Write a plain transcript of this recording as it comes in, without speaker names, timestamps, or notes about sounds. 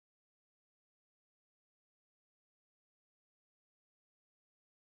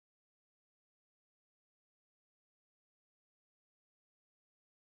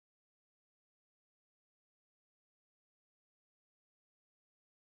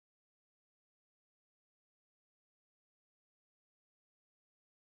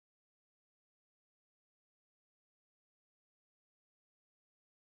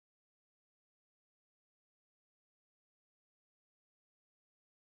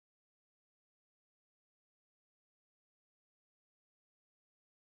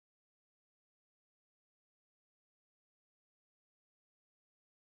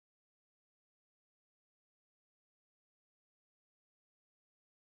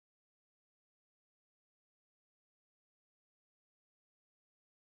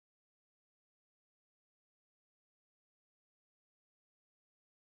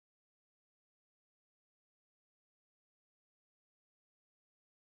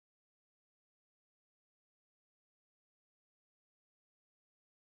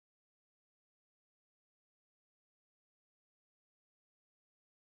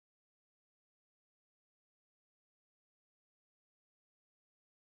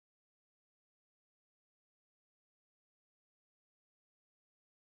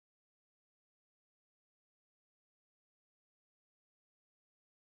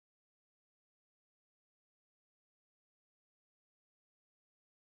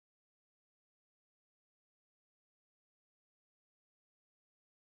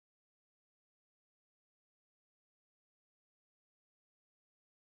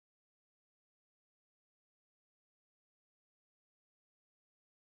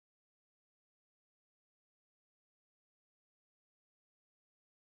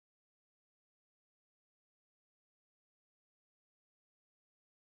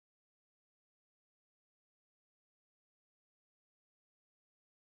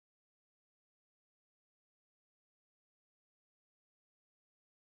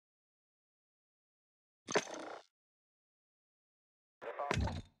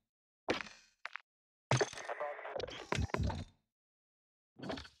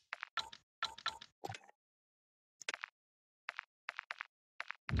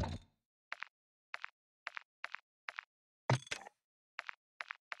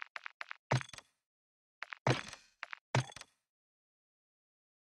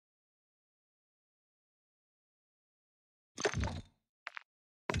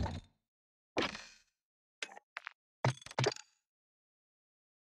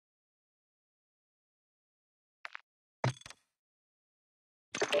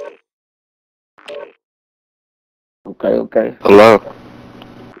Okay, okay. Hello?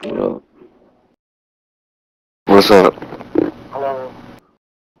 What up? What's up?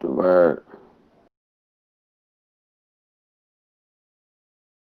 The word.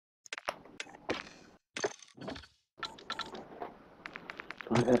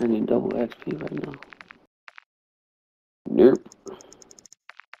 Do I got any double XP right now? Nope. I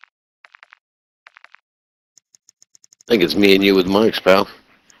think it's me and you with mics, pal.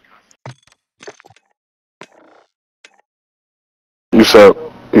 You said,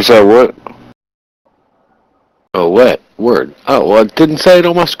 you said what? Oh, what? Word. Oh, well, I didn't say it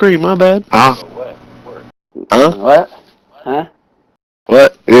on my screen, my bad. Huh? Huh? What? Huh?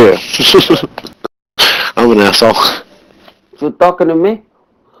 What? Yeah. I'm an asshole. You talking to me?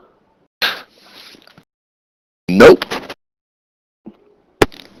 Nope.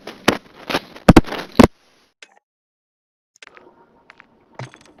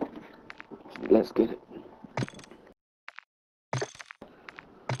 Let's get it.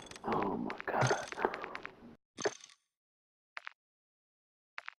 Oh my god.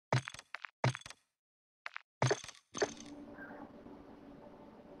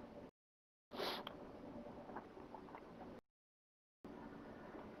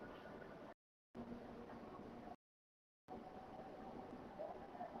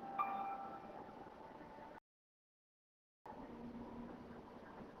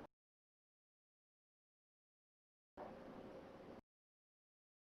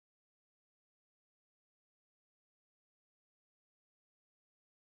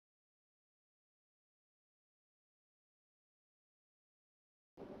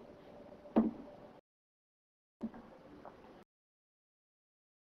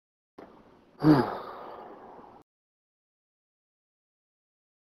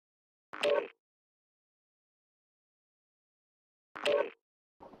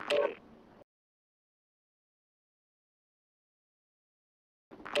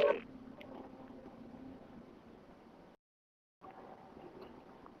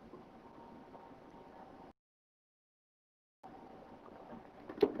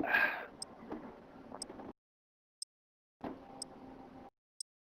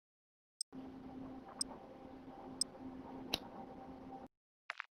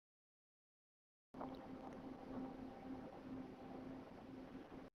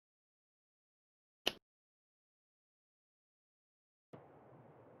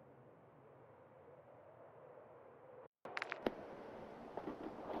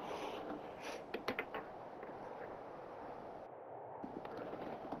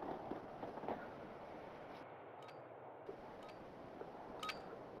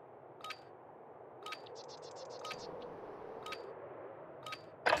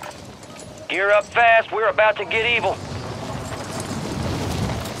 Gear up fast, we're about to get evil.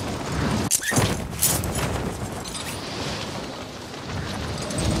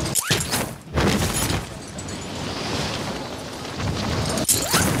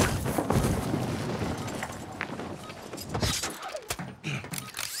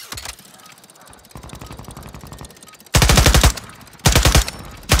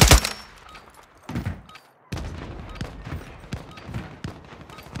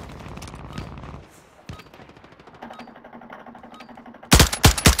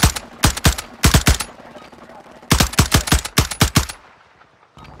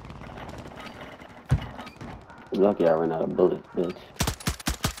 Lucky I ran out of bullets, bitch.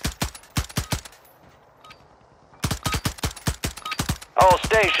 All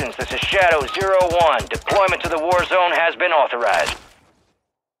stations, this is Shadow 01. Deployment to the war zone has been authorized.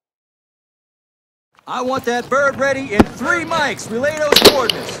 I want that bird ready in 3 mics. Relay those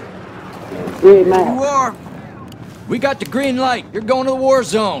coordinates. Hey, There man. you are. We got the green light. You're going to the war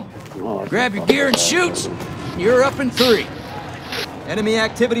zone. Oh, Grab your gear and shoot. You're up in 3. Enemy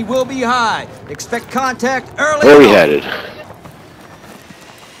activity will be high. Expect contact early. Where we on. headed?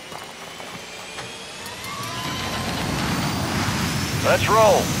 Let's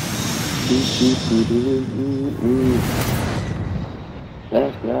roll.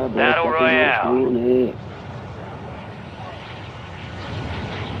 That's Battle Royale.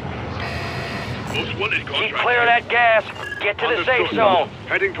 Most wanted Keep contract. clear of that gas. Get to the safe zone.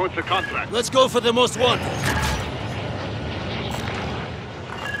 Heading towards the contract. Let's go for the most wanted.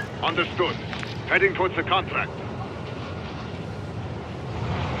 Understood. Heading towards the contract.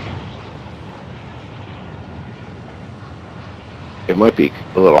 It might be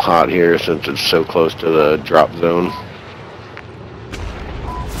a little hot here since it's so close to the drop zone.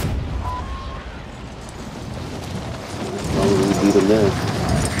 As long as we beat them there.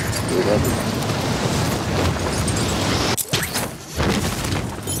 Yeah, that's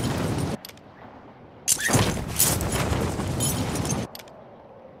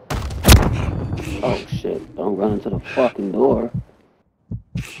Oh shit, don't run into the fucking door.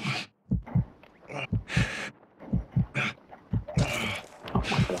 Oh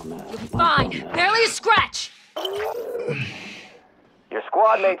my god, man. Fine. Barely a scratch. Your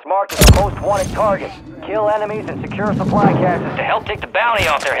squad mates marked as the most wanted target. Kill enemies and secure supply caches to help take the bounty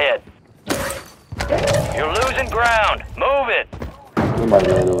off their head. You're losing ground. Move it.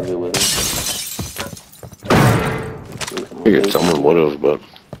 Somebody ran over here with us. I figured someone would have, but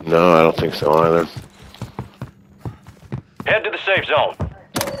no, I don't think so either. Head to the safe zone.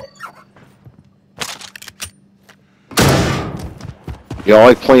 Y'all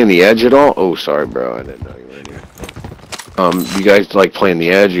like playing the edge at all? Oh, sorry, bro. I didn't know you were in here. You guys like playing the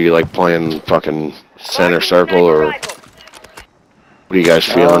edge, or you like playing fucking center circle, or what are you guys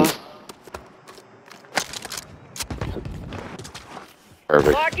feeling?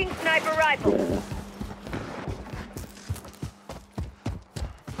 Perfect. Marking sniper rifle. Yeah.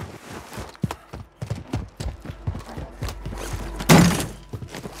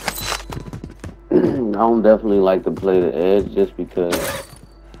 I don't definitely like to play the edge just because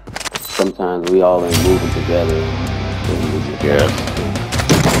sometimes we all ain't moving together. And we get Yeah.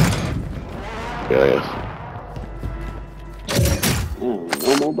 Yeah. Damn,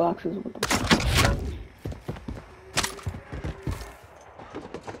 no more boxes? What the fuck?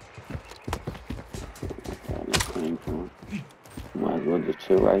 Might as well just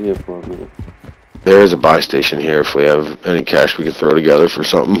chill right here for a minute. There is a buy station here if we have any cash we could throw together for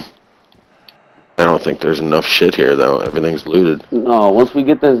something. I don't think there's enough shit here though. Everything's looted. No, once we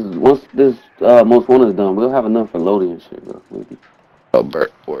get this, once this most one is done, we'll have enough for loading and shit, bro. Maybe. Oh,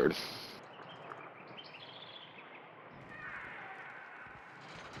 Bert, word.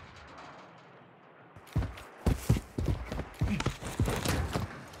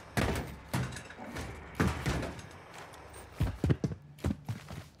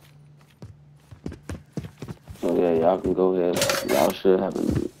 So yeah, y'all can go ahead. Y'all should have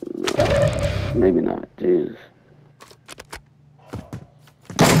maybe not. Jesus.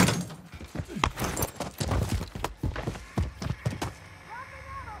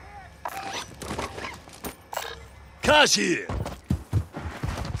 Cash here.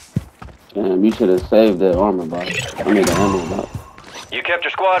 Damn, you should have saved that armor box. I mean the ammo box. You kept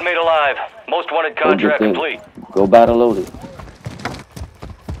your squad mate alive. Most wanted Go get contract that. complete. Go battle loaded.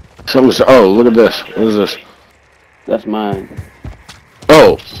 Someone's. Oh, look at this. What is this? That's mine.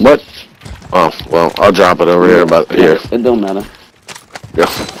 Oh, what? Oh, well, I'll drop it over here. About here. It don't matter. Yeah.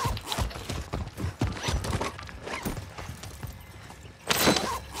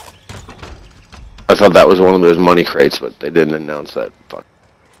 I thought that was one of those money crates, but they didn't announce that. Fuck.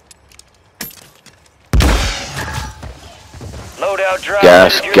 Loadout drop.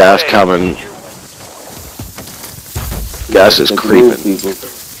 Gas, headed your gas way. coming. Gas is Take the move, creeping. people.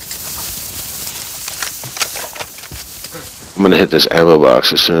 I'm gonna hit this ammo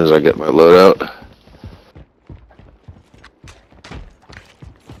box as soon as I get my loadout.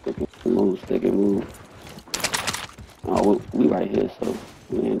 Stick and move. Oh, we right here, so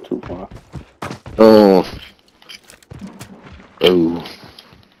we ain't too far. Oh. Oh.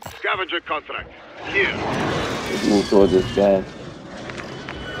 Scavenger contract. Here. Let's move towards this gas.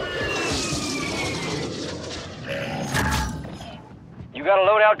 You got a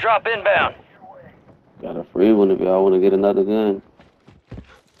loadout drop inbound. Got a free one if y'all want to get another gun.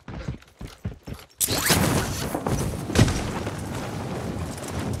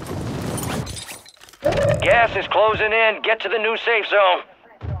 Gas is closing in. Get to the new safe zone.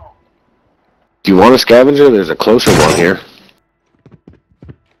 Do you want a scavenger? There's a closer one here.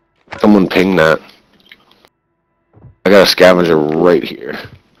 Someone ping that. I got a scavenger right here.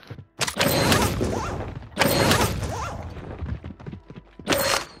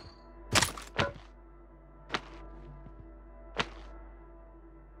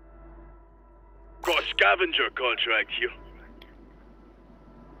 Got a scavenger contract here.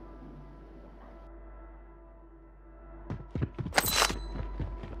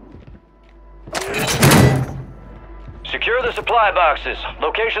 Secure the supply boxes.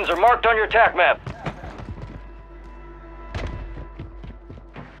 Locations are marked on your TAC map.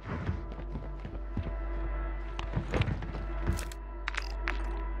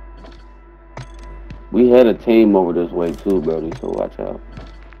 We had a team over this way too, Brody, so watch out.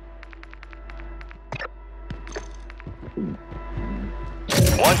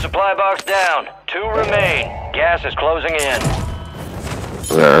 One supply box down. 2 remain. Gas is closing in.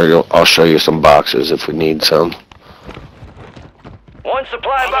 I'll show you some boxes if we need some. One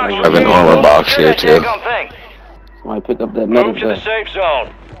supply box. I have an armor box here too. Somebody pick up that Move medic to the vest. safe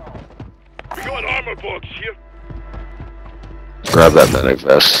zone. We got armor box here. Grab that medic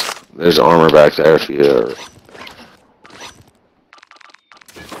vest. There's armor back there if you.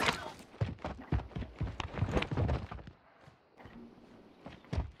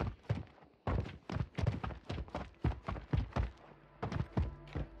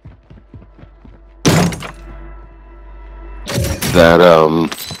 That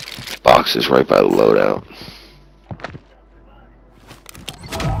box is right by the loadout.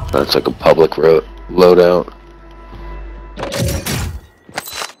 That's like a public loadout.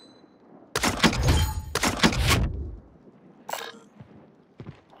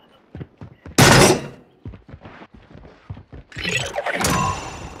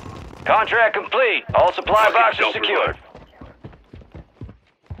 Contract complete. All supply boxes secured.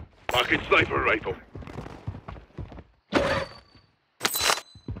 Marking sniper rifle.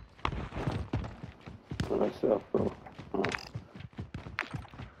 Myself, bro.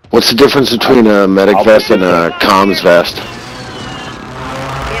 What's the difference between a medic vest and a comms vest?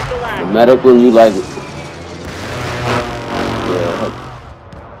 The medical, you like it. Yeah.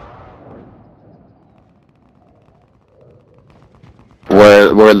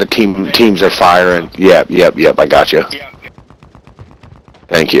 Where the teams are firing. Yep. I got you.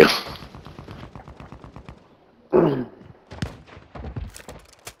 Thank you.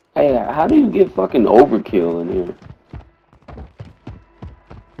 Hey, how do you get fucking overkill in here?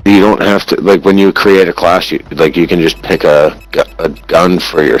 You don't have to, like, when you create a class, you can just pick a gun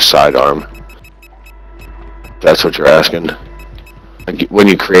for your sidearm. That's what you're asking. Like, when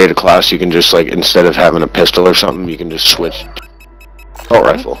you create a class, you can just, like, instead of having a pistol or something, you can just switch. Battle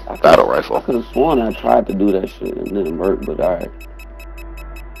rifle. Battle I rifle. could have sworn I tried to do that shit and it didn't work, but alright.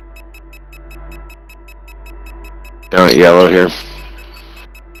 Down at yellow here.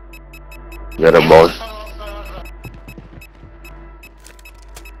 Got a boy.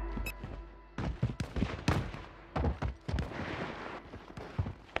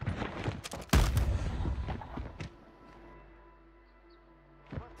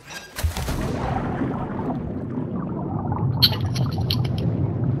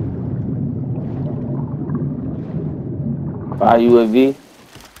 Fire UAV?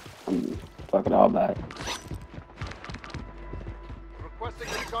 I'm fucking all back. Requesting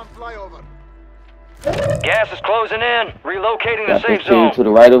recon flyover. Gas is closing in. Relocating the Got safe this team zone. to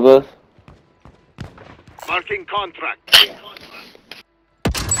the right of us. Marking contract.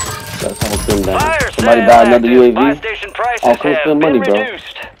 That's all them down. Fire Somebody sale got another active. Buy UAV. station prices Oh, come have spend been money, bro.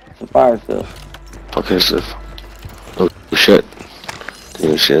 reduced. It's a fire sale. Okay, so. Oh, shit.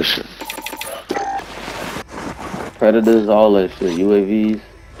 Yeah, shit. Predators, all that shit. UAVs.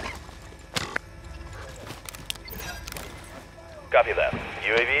 Copy that.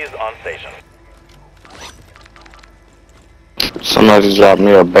 UAVs on station. Somebody dropped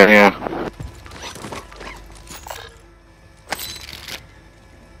me a ban.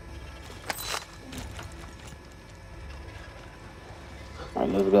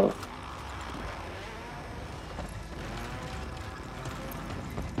 Alright, let's go.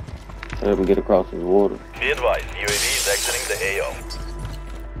 Hurry up and get across this water. Be advised, UAVs exiting the AO.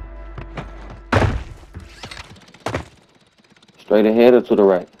 Straight ahead or to the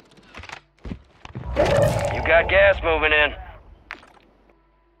right? You got gas moving in.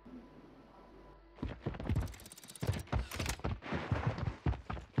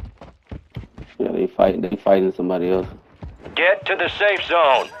 Yeah, they fighting somebody else. Get to the safe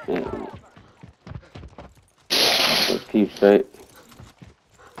zone. Yeah. Let's keep straight.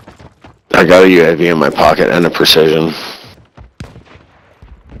 I got a UAV in my pocket and a precision.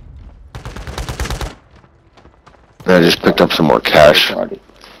 And I just picked up some more cash. Party.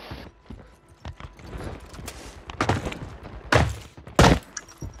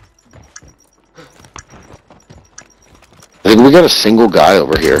 I think we got a single guy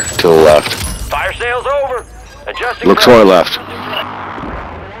over here to the left. Fire sale's over. Adjusting. Look to our left.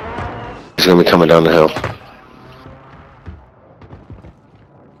 He's gonna be coming down the hill.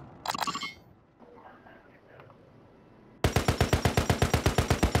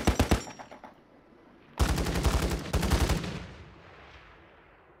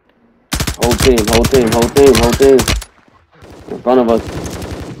 Whole team. In front of us.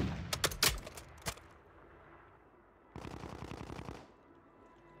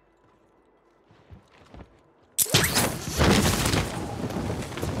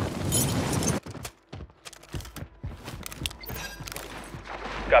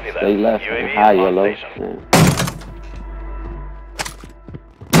 Copy that. Stay left. UAV High is on yellow. station. Yeah.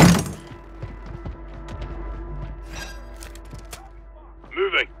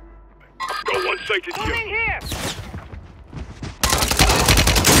 Moving. Got one sighted here. here.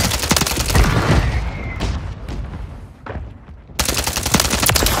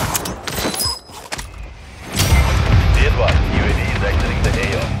 Be advised, UAV is exiting the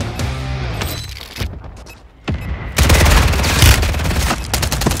AO.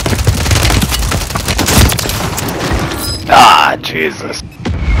 Ah, Jesus.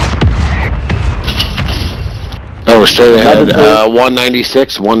 Oh, straight ahead.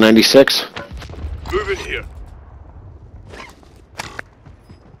 196, 196. Moving here.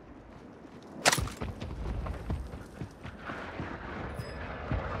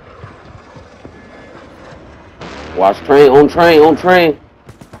 Watch train, on train, on train.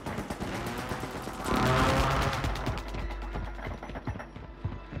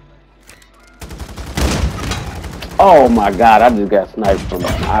 Oh my God, I just got sniped from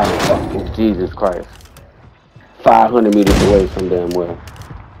fucking Jesus Christ. 500 meters away from damn well.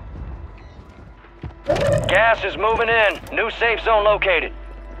 Gas is moving in. New safe zone located.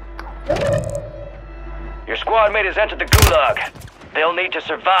 Your squad mate has entered the gulag. They'll need to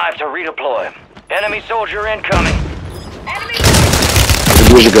survive to redeploy. Enemy soldier incoming.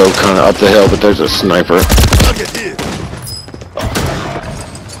 We should go kind of up the hill, but there's a sniper. Target here.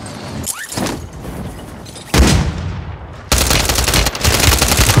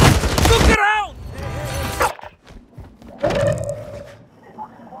 Look around!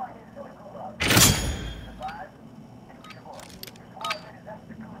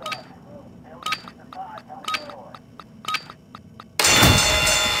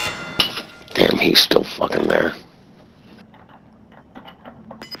 Damn, he's still fucking there.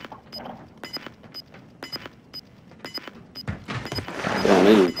 Damn,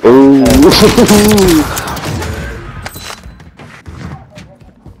 they just Ooh.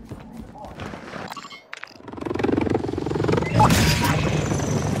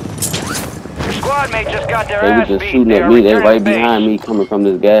 Your squad mate just got their They ass was just beat. shooting They at are me. They returning right to base. behind me coming from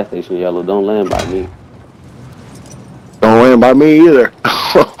this gas station, Yellow. Don't land by me. Don't worry about me either.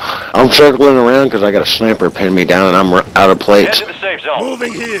 I'm circling around because I got a sniper pin me down and I'm out of Head plates. to the safe zone.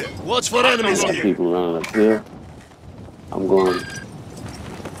 Moving here. Watch for enemies Got here. people running up here. I'm going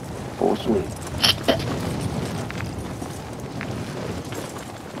full swing.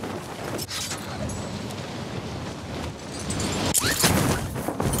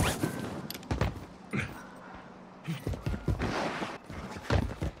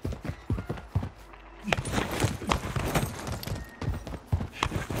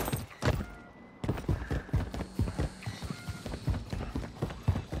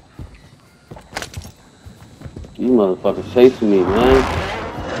 You motherfuckers chasing me, man.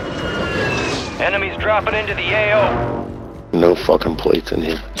 Enemies dropping into the AO. No fucking plates in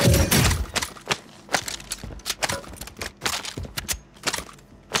here.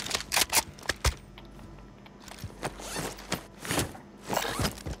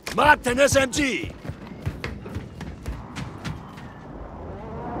 Marked an SMG.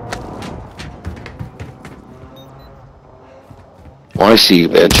 Oh, I see you,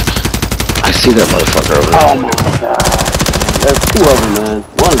 bitch. I see that motherfucker over there. Oh my God. There's two of them, man.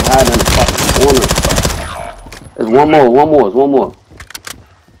 One's hiding in the fucking corner. There's one more.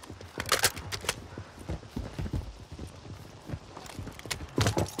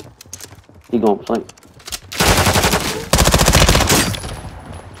 He gonna play.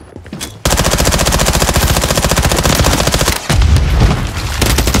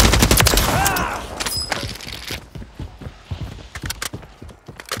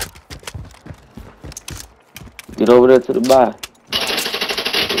 Get over there to the buy.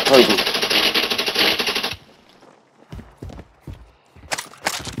 The purple.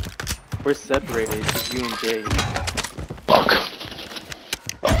 We're separated, it's you and Jay. Fuck.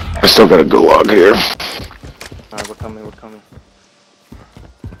 I still got a gulag here. Alright, we're coming.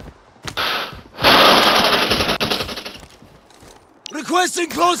 Requesting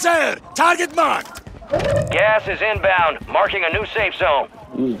close air. Target marked. Gas is inbound, marking a new safe zone.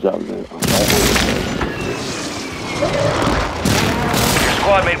 You just dropped in. Your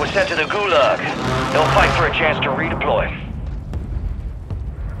squad mate was sent to the gulag. They'll fight for a chance to redeploy.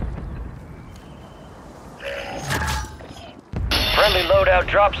 Friendly loadout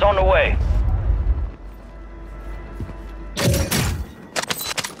drops on the way.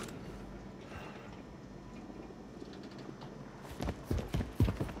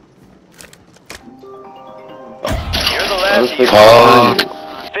 You're the last of you.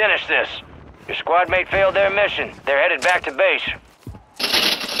 Fuck. Finish this. Your squad mate failed their mission. They're headed back to base.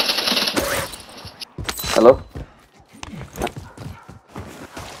 Hello?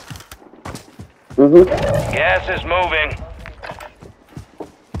 Mm-hmm. Gas is moving.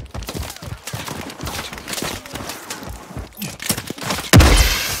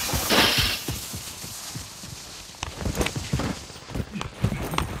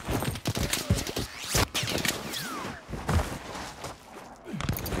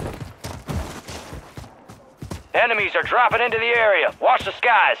 Enemies are dropping into the area. Watch the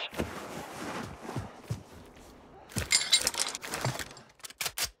skies.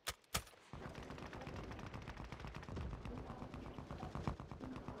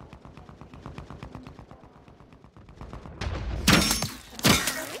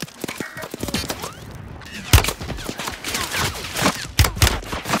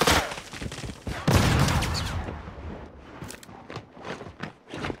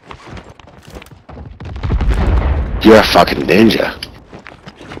 You're a fucking ninja.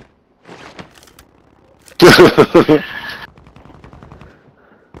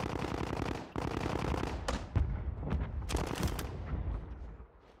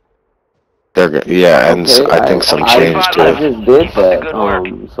 They're good. Yeah, and Okay, I think some I changed just too. did Keep up the that. good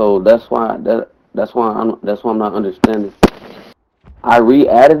work. So that's why I'm not understanding. I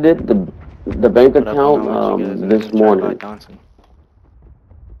re-added it the bank What up, account how much you guys this gonna try to buy morning. Johnson?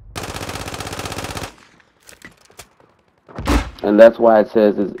 And that's why it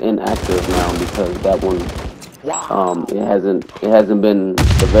says it's inactive now, because that one it hasn't been,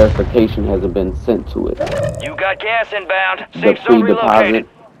 the verification hasn't been sent to it, You got gas inbound. the Safe zone relocated. pre-deposit.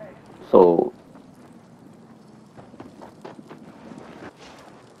 So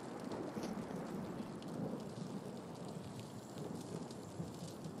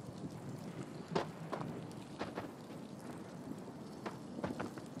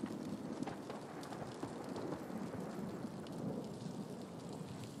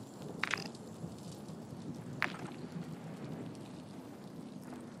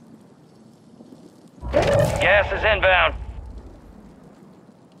Gas is inbound.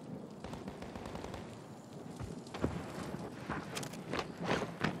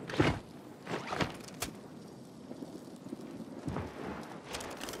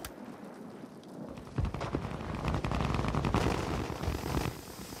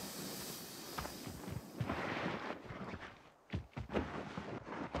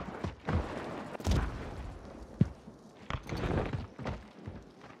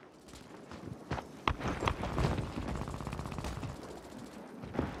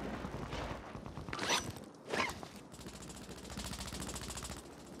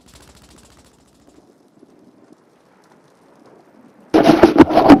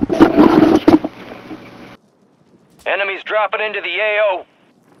 Enemies dropping into the AO.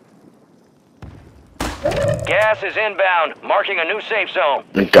 Gas is inbound, marking a new safe zone.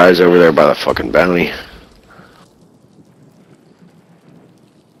 The guy's over there by the fucking bounty.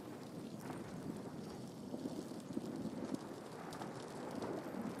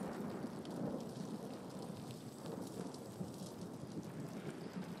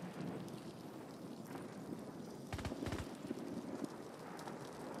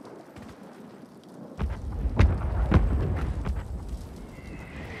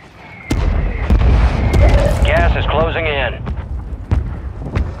 Gas is closing in.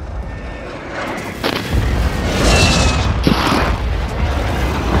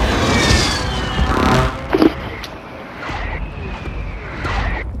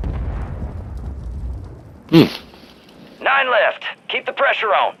 Hmm. 9 left. Keep the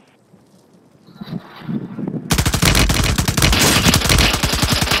pressure on.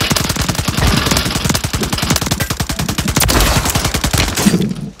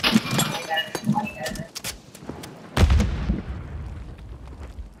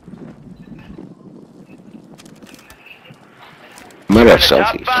 Might have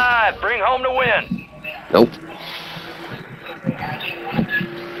Top selfies. 5. Bring home the win. Nope.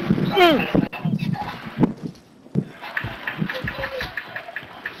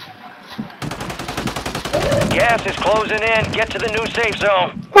 Gas is closing in. Get to the new safe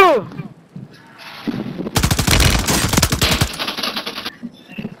zone.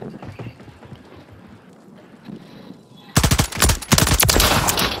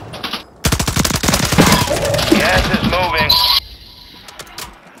 Gas is moving.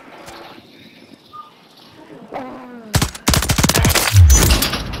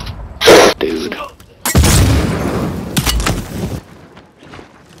 Dude.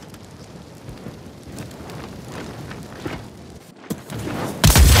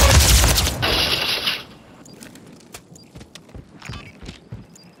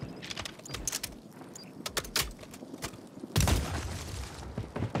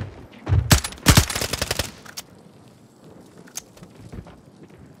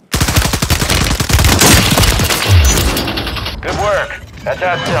 That's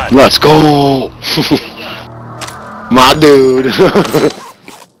how it's done. Let's go! My dude!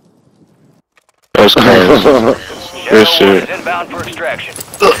 That's crazy. General Yes, 1 sir. is inbound for extraction.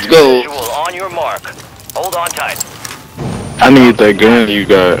 Let's go! Visual on your mark. Hold on tight. I need that gun you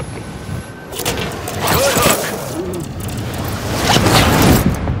got. Good hook.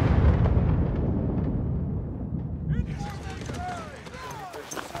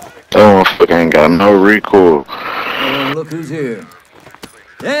 Oh, fuck, ain't got no recoil. Oh, look who's here.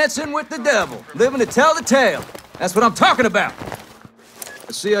 Dancing with the devil, living to tell the tale. That's what I'm talking about.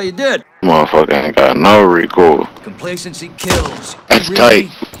 Let's see how you did. Motherfucker ain't got no recoil. Complacency kills. That's You tight. read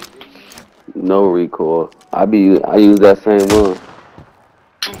me? No recoil. I use that same one.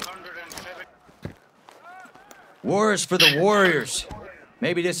 War is for the warriors.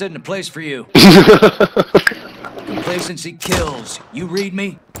 Maybe this isn't a place for you. Complacency kills. You read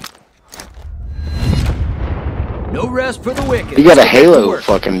me? No rest for the wicked. You got a Let's get to Halo work.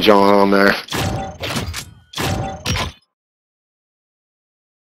 fucking John on there.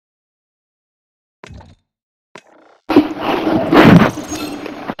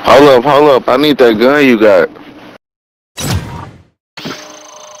 Hold up. I need that gun you got.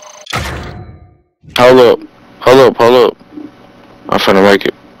 Hold up. I'm finna make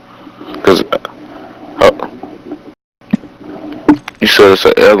it. Cause, you said it's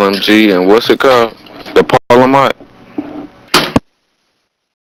a LMG and what's it called? The Parliament?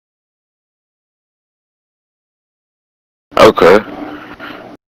 Okay.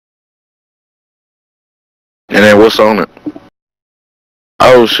 And then what's on it?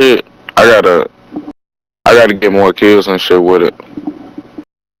 Oh shit. I gotta get more kills and shit with it.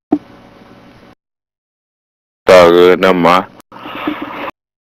 It's all good, never mind.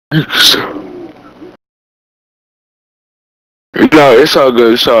 No, it's all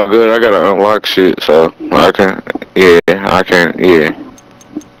good. I gotta unlock shit, so I can, yeah.